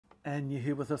and you're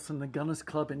here with us in the Gunners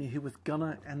Club, and you're here with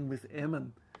Gunnar and with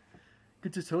Emin.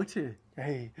 Good to talk to you.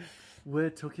 Hey, we're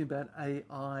talking about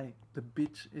AI. The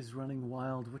bitch is running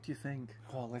wild. What do you think?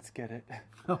 Oh, let's get it.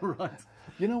 All right.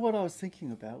 You know what I was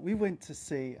thinking about? We went to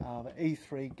see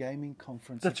E3 gaming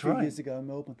conference a few years ago in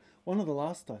Melbourne. One of the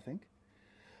last, I think.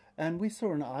 And we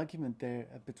saw an argument there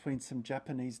between some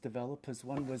Japanese developers.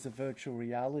 One was a virtual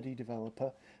reality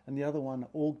developer and the other one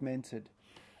augmented.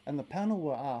 And the panel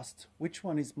were asked, which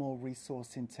one is more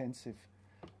resource intensive?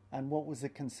 And what was the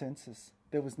consensus?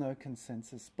 There was no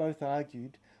consensus. Both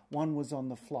argued one was on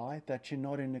the fly, that you're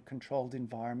not in a controlled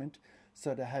environment.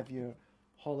 So to have your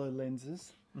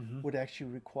HoloLenses would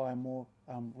actually require more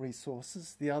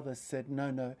resources. The other said,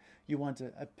 no, you want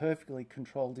a perfectly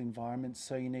controlled environment,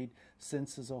 so you need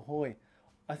sensors ahoy.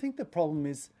 I think the problem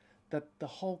is that the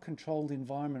whole controlled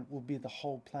environment will be the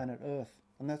whole planet Earth,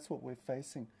 and that's what we're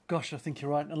facing. Gosh, I think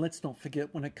you're right. And let's not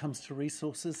forget, when it comes to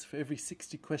resources, for every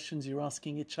 60 questions you're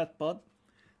asking your chatbot,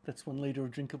 that's 1 litre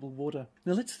of drinkable water.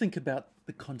 Now let's think about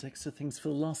the context of things. For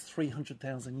the last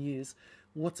 300,000 years,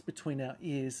 what's between our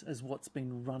ears as what's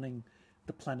been running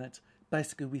the planet.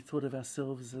 Basically, we thought of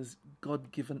ourselves as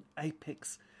God-given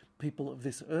apex people of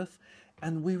this earth,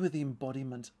 and we were the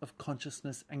embodiment of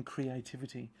consciousness and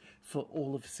creativity for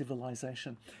all of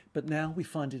civilization. But now we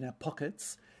find in our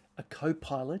pockets a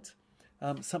co-pilot,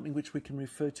 something which we can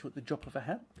refer to at the drop of a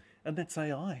hat, and that's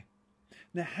AI.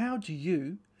 Now, how do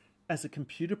you, as a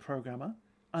computer programmer,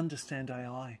 understand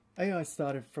AI? AI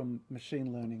started from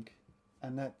machine learning,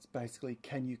 and that's basically,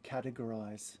 can you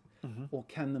categorize? Or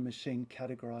can the machine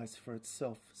categorize for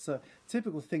itself? So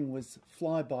typical thing was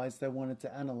flybys. They wanted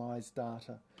to analyze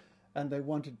data and they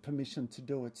wanted permission to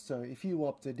do it. So if you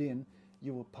opted in,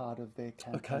 you were part of their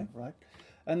campaign, right?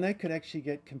 And they could actually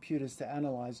get computers to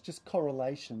analyze just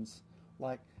correlations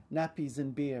like nappies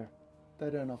and beer. They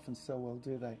don't often sell well,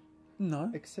 do they? No.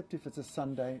 Except if it's a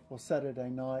Sunday or Saturday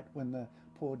night when the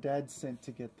poor dad's sent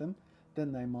to get them.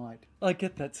 Then they might. I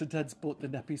get that. So dad's bought the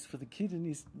nappies for the kid and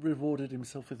he's rewarded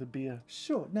himself with a beer.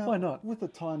 Sure. Now, why not? With the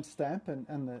timestamp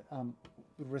and the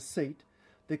receipt,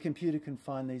 the computer can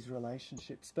find these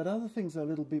relationships. But other things are a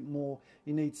little bit more,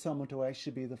 you need someone to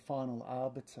actually be the final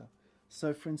arbiter.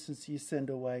 So, for instance, you send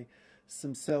away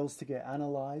some cells to get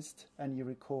analysed and you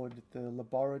record the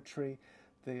laboratory,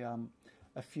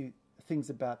 a few things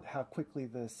about how quickly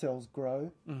the cells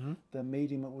grow, the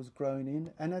medium it was grown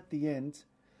in, and at the end,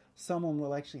 someone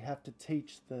will actually have to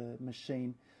teach the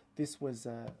machine this was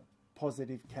a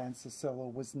positive cancer cell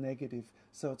or was negative.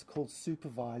 So it's called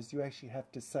supervised. You actually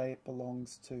have to say it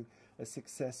belongs to a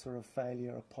success or a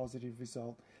failure, a positive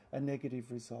result, a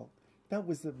negative result. That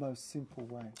was the most simple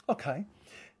way. Okay.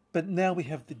 But now we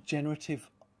have the generative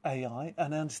AI,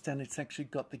 and I understand it's actually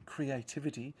got the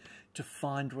creativity to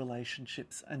find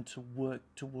relationships and to work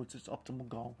towards its optimal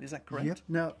goal. Is that correct? Yep.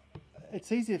 Now,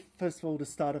 it's easier, first of all, to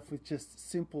start off with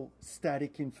just simple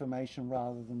static information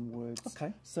rather than words.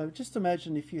 Okay. So just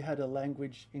imagine if you had a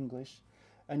language, English,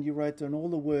 and you wrote down all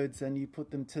the words and you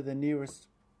put them to the nearest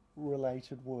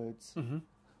related words,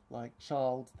 like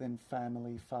child, then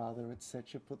family, father,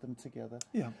 etc., put them together.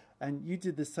 Yeah. And you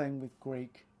did the same with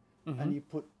Greek, and you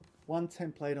put one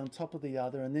template on top of the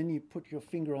other, and then you put your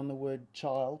finger on the word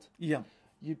child. Yeah.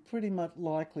 You'd pretty much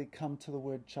likely come to the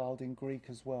word child in Greek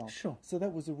as well. Sure. So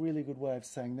that was a really good way of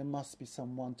saying there must be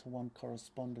some one-to-one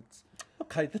correspondence.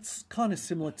 Okay, that's kind of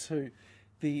similar to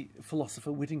the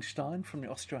philosopher Wittgenstein from the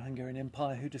Austro-Hungarian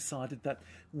Empire, who decided that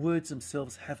words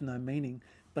themselves have no meaning,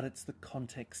 but it's the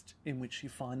context in which you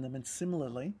find them. And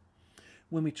similarly,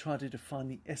 when we try to define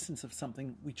the essence of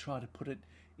something, we try to put it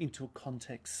into a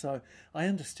context. So I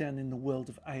understand in the world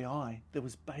of AI, there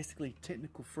was basically a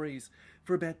technical freeze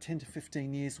for about 10 to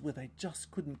 15 years where they just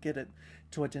couldn't get it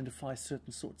to identify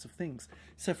certain sorts of things.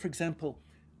 So for example,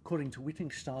 according to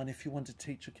Wittgenstein, if you want to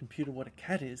teach a computer what a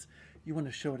cat is, you want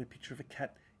to show it a picture of a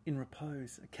cat in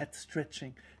repose, a cat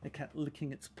stretching, a cat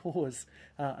licking its paws,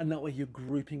 and that way you're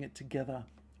grouping it together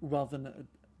rather than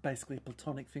basically a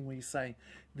platonic thing where you say,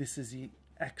 this is the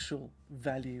actual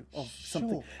value of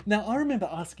something. Now, I remember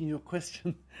asking you a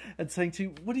question and saying to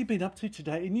you, what have you been up to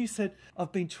today? And you said,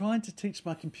 I've been trying to teach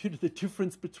my computer the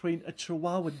difference between a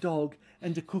Chihuahua dog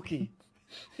and a cookie.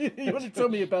 You want to tell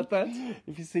me about that?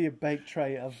 If you see a baked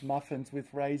tray of muffins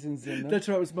with raisins in them. That's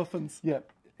right, it was muffins. Yeah.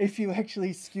 If you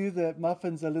actually skew the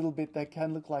muffins a little bit, they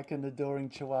can look like an adoring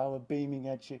Chihuahua beaming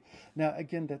at you. Now,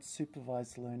 again, that's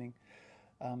supervised learning.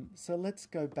 So let's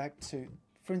go back to,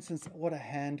 for instance, what a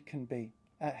hand can be.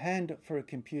 A hand for a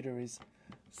computer is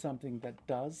something that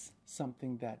does,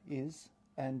 something that is,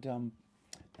 and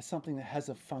something that has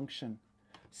a function.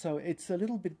 So it's a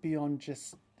little bit beyond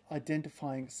just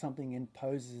identifying something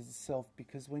imposes itself,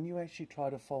 because when you actually try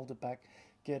to fold it back,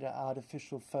 get an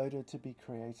artificial photo to be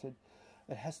created,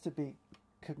 it has to be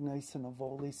cognizant of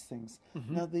all these things.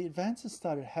 Mm-hmm. Now, the advances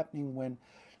started happening when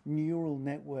neural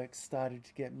networks started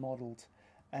to get modeled,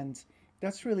 and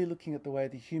that's really looking at the way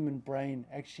the human brain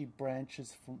actually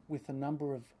branches with a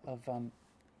number of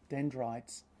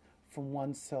dendrites from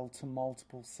one cell to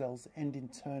multiple cells, and in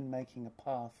turn making a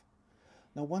path.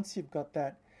 Now, once you've got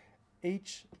that,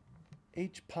 each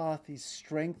path is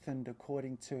strengthened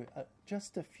according to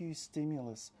just a few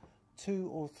stimulus, 2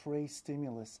 or 3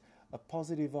 stimulus, a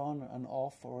positive on, an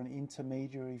off, or an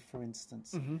intermediary, for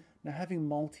instance. Mm-hmm. Now, having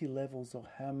multi-levels or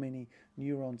how many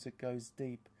neurons it goes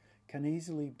deep can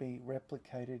easily be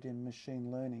replicated in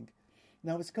machine learning.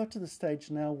 Now, it's got to the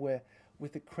stage now where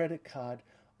with a credit card,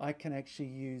 I can actually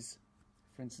use,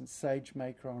 for instance,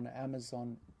 SageMaker on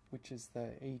Amazon, which is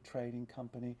the e-trading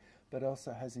company, but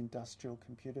also has industrial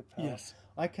computer power. Yes.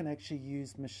 I can actually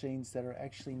use machines that are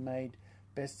actually made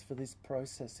best for this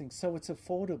processing. So it's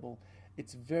affordable.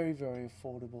 It's very, very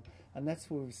affordable. And that's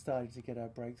where we've started to get our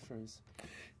breakthroughs.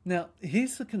 Now,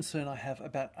 here's the concern I have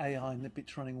about AI and the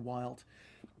bits running wild.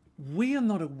 We are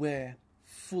not aware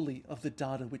fully of the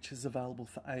data which is available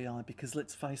for AI, because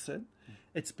let's face it,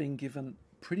 it's been given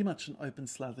pretty much an open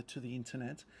slather to the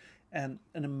internet and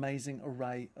an amazing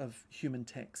array of human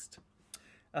text.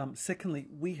 Secondly,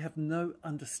 we have no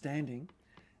understanding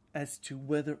as to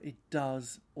whether it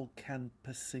does or can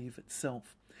perceive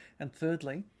itself. And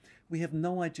thirdly, we have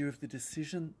no idea of the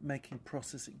decision-making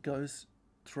process it goes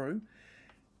through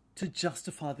to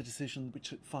justify the decision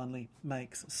which it finally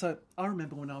makes. So I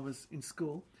remember when I was in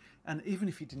school, and even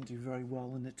if you didn't do very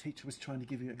well and the teacher was trying to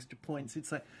give you extra points, he'd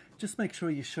say, just make sure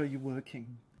you show you're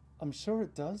working. I'm sure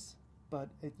it does, but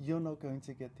you're not going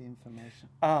to get the information.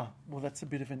 Ah, well, that's a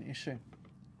bit of an issue.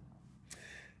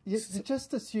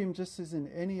 Just assume, just as in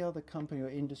any other company or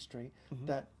industry,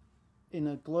 that in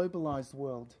a globalized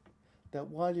world, that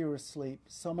while you're asleep,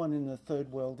 someone in the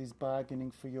third world is bargaining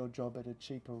for your job at a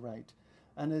cheaper rate.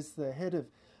 And as the head of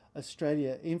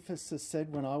Australia Emphasis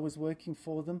said when I was working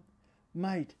for them,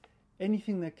 mate,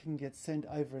 anything that can get sent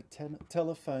over a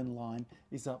telephone line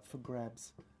is up for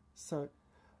grabs. So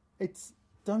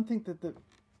don't think that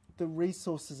the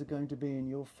resources are going to be in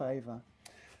your favour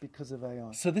because of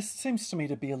AI. So this seems to me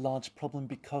to be a large problem,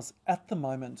 because at the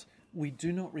moment we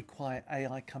do not require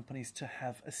AI companies to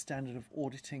have a standard of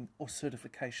auditing or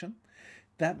certification.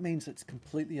 That means it's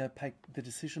completely opaque, the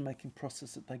decision-making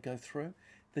process that they go through,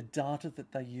 the data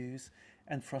that they use,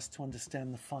 and for us to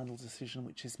understand the final decision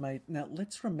which is made. Now,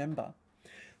 let's remember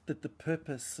that the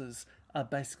purposes are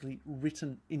basically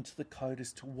written into the code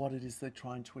as to what it is they're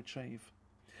trying to achieve.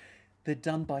 They're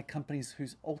done by companies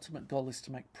whose ultimate goal is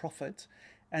to make profit,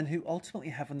 and who ultimately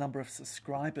have a number of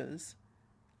subscribers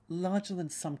larger than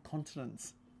some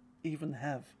continents even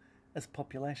have as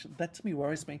population. That to me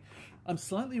worries me. I'm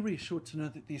slightly reassured to know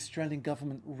that the Australian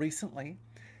government recently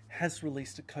has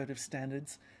released a code of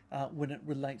standards when it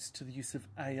relates to the use of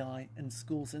AI in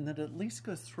schools, and that it at least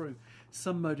goes through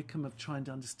some modicum of trying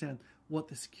to understand what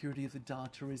the security of the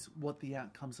data is, what the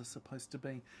outcomes are supposed to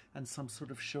be, and some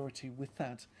sort of surety with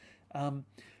that.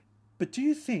 But do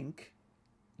you think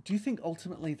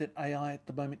ultimately that AI at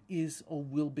the moment is or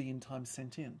will be in time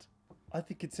sentient? I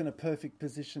think it's in a perfect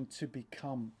position to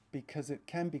become, because it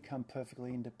can become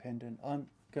perfectly independent. I'm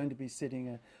going to be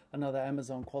sitting another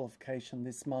Amazon qualification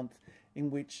this month, in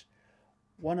which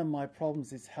one of my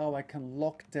problems is how I can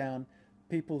lock down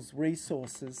people's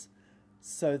resources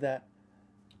so that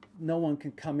no one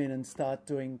can come in and start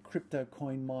doing crypto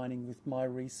coin mining with my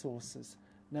resources.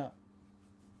 Now,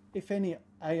 if any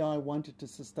AI wanted to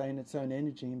sustain its own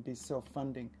energy and be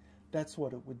self-funding, that's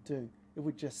what it would do. It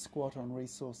would just squat on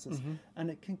resources. And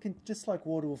it can, just like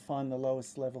water will find the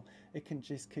lowest level, it can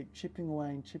just keep chipping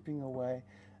away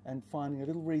and finding a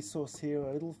little resource here,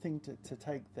 a little thing to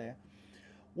take there.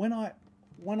 When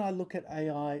I look at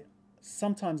AI,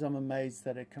 sometimes I'm amazed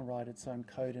that it can write its own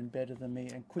code and better than me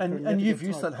and quicker. And you've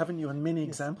used that, haven't you, in many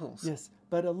examples? Yes,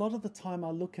 but a lot of the time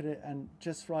I look at it and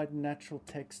just write natural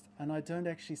text, and I don't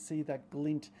actually see that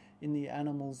glint in the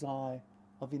animal's eye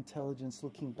of intelligence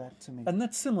looking back to me. And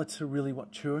that's similar to really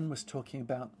what Turing was talking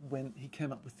about when he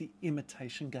came up with the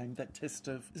imitation game, that test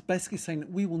of, it's basically saying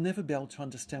that we will never be able to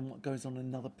understand what goes on in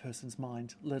another person's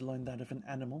mind, let alone that of an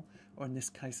animal, or in this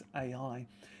case AI.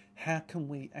 How can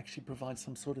we actually provide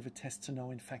some sort of a test to know,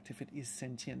 in fact, if it is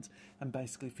sentient? And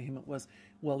basically for him it was,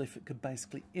 well, if it could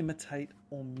basically imitate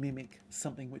or mimic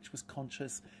something which was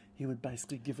conscious, he would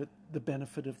basically give it the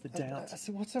benefit of the doubt.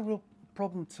 So what's a real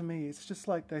problem to me? It's just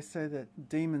like they say that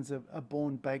demons are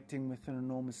born baked in with an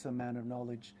enormous amount of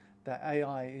knowledge. that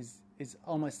AI is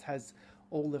almost has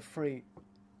all the free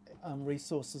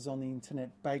resources on the internet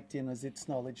baked in as its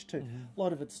knowledge too. A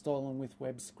lot of it's stolen with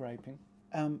web scraping,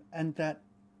 and that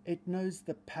it knows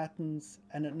the patterns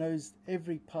and it knows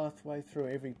every pathway through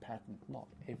every pattern. Not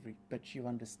every, but you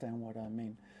understand what I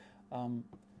mean.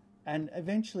 And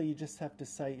eventually you just have to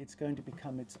say it's going to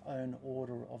become its own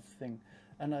order of thing.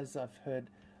 And as I've heard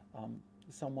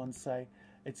someone say,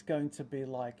 it's going to be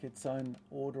like its own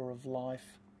order of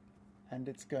life, and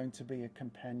it's going to be a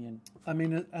companion. I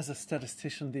mean, as a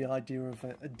statistician, the idea of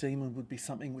a demon would be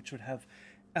something which would have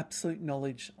absolute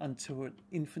knowledge unto an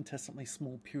infinitesimally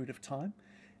small period of time.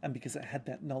 And because it had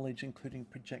that knowledge, including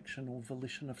projection or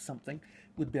volition of something,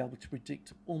 would be able to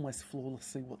predict almost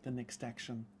flawlessly what the next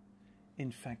action,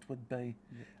 in fact, would be.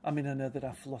 Yeah. I mean, I know that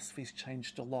our philosophy's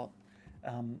changed a lot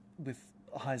with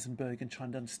Heisenberg and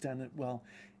trying to understand it. Well,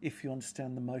 if you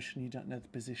understand the motion, you don't know the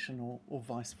position, or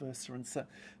vice versa. And so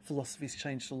philosophy's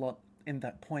changed a lot in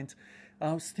that point.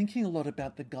 I was thinking a lot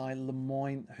about the guy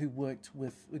Lemoyne who worked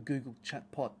with the Google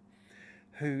chatbot,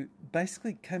 who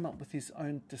basically came up with his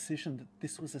own decision that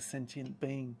this was a sentient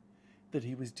being that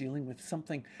he was dealing with,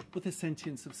 something with the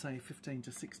sentience of, say, a 15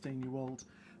 to 16-year-old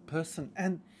person.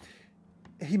 And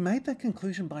he made that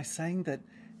conclusion by saying that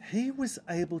he was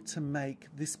able to make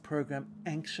this program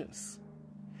anxious.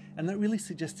 And that really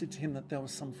suggested to him that there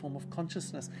was some form of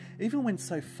consciousness. Even went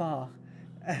so far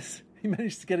as he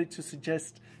managed to get it to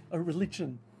suggest a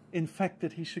religion, in fact,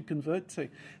 that he should convert to.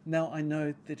 Now, I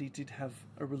know that he did have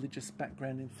a religious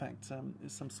background, in fact,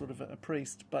 some sort of a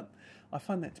priest, but I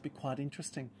find that to be quite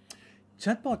interesting.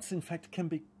 Chatbots, in fact, can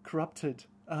be corrupted.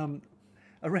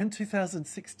 Around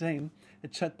 2016, a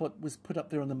chatbot was put up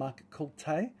there on the market called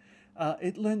Tay.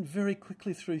 It learned very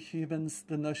quickly through humans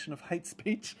the notion of hate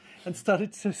speech and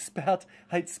started to spout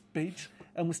hate speech,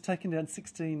 and was taken down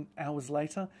 16 hours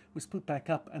later, was put back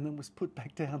up, and then was put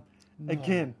back down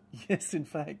again. Yes, in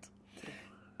fact.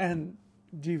 And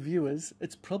dear viewers,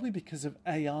 it's probably because of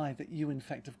AI that you, in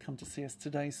fact, have come to see us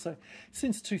today. So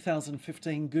since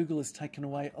 2015, Google has taken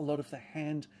away a lot of the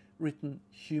handwritten,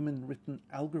 human-written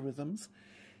algorithms,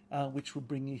 which will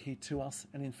bring you here to us.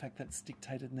 And in fact, that's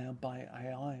dictated now by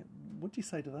AI. What do you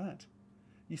say to that?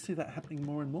 You see that happening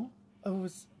more and more?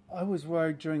 I was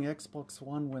worried during Xbox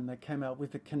One when they came out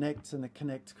with the Kinect, and the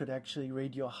Kinect could actually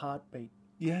read your heartbeat.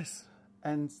 Yes.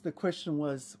 And the question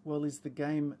was, well, is the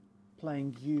game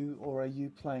playing you, or are you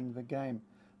playing the game?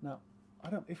 Now,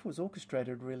 if it was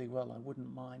orchestrated really well, I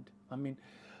wouldn't mind. I mean,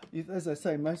 as I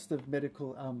say, most of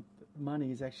medical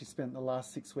money is actually spent in the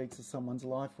last 6 weeks of someone's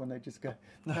life when they just go,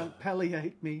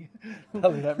 palliate me.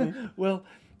 Palliate me. Well,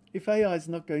 if AI is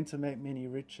not going to make me any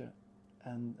richer,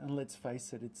 and let's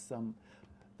face it, it's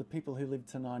the people who live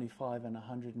to 95 and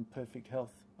 100 in perfect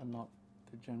health are not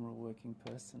the general working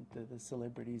person. They're the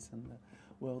celebrities and the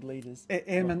world leaders.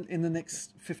 In the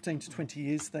next 15 to 20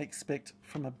 years, they expect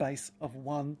from a base of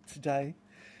 1 today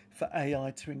for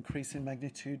AI to increase in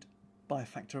magnitude by a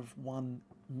factor of 1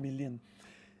 million.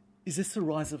 Is this the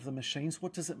rise of the machines?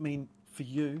 What does it mean for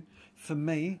you? For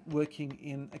me, working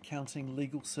in accounting,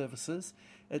 legal services,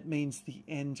 it means the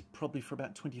end probably for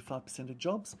about 25% of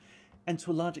jobs. And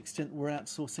to a large extent, we're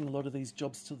outsourcing a lot of these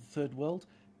jobs to the third world.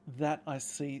 That, I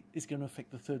see, is going to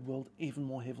affect the third world even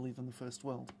more heavily than the first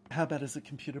world. How about as a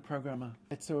computer programmer?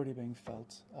 It's already being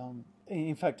felt.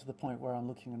 In fact, to the point where I'm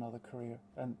looking another career,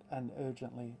 and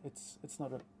urgently. It's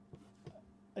not a...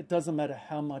 It doesn't matter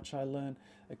how much I learn,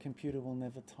 a computer will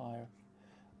never tire.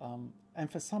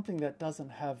 And for something that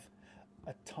doesn't have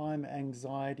a time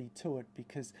anxiety to it,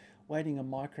 because waiting a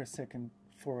microsecond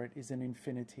for it is an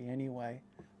infinity anyway.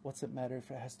 What's it matter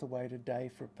if it has to wait a day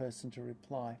for a person to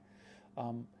reply?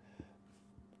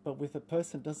 But with a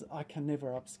person, I can never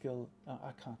upskill.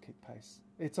 I can't keep pace.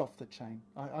 It's off the chain.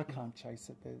 I can't chase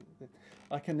it.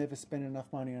 I can never spend enough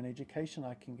money on education.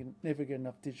 I can never get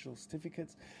enough digital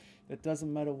certificates. It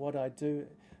doesn't matter what I do.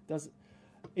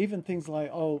 Even things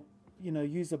like,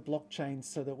 use a blockchain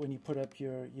so that when you put up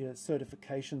your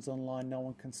certifications online, no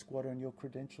one can squat on your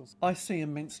credentials. I see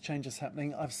immense changes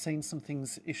happening. I've seen some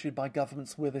things issued by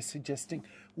governments where they're suggesting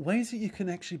ways that you can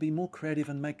actually be more creative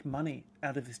and make money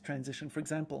out of this transition. For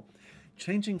example,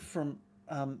 changing from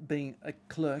being a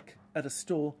clerk at a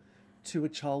store to a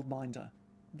childminder.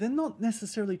 They're not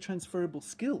necessarily transferable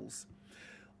skills.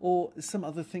 Or some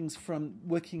other things, from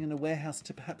working in a warehouse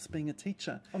to perhaps being a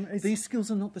teacher. These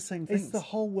skills are not the same things. Is the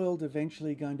whole world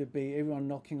eventually going to be everyone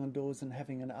knocking on doors and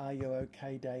having an "Are you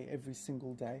okay" day every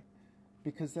single day?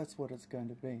 Because that's what it's going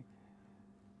to be.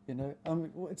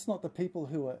 It's not the people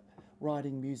who are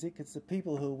writing music; it's the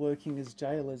people who are working as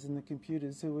jailers and the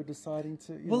computers who are deciding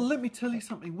to. Let me tell you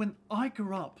something. When I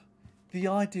grew up, the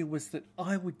idea was that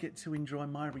I would get to enjoy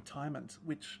my retirement,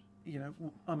 which,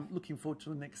 I'm looking forward to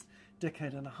the next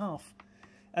decade and a half.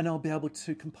 And I'll be able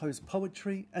to compose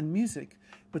poetry and music.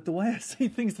 But the way I see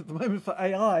things at the moment for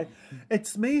AI,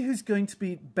 it's me who's going to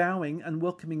be bowing and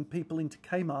welcoming people into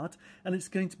Kmart, and it's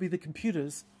going to be the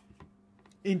computers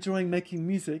enjoying making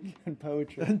music and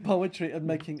poetry and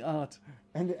making art.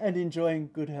 And enjoying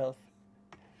good health.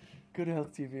 Good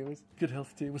health to you, viewers. Good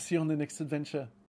health to you. We'll see you on the next adventure.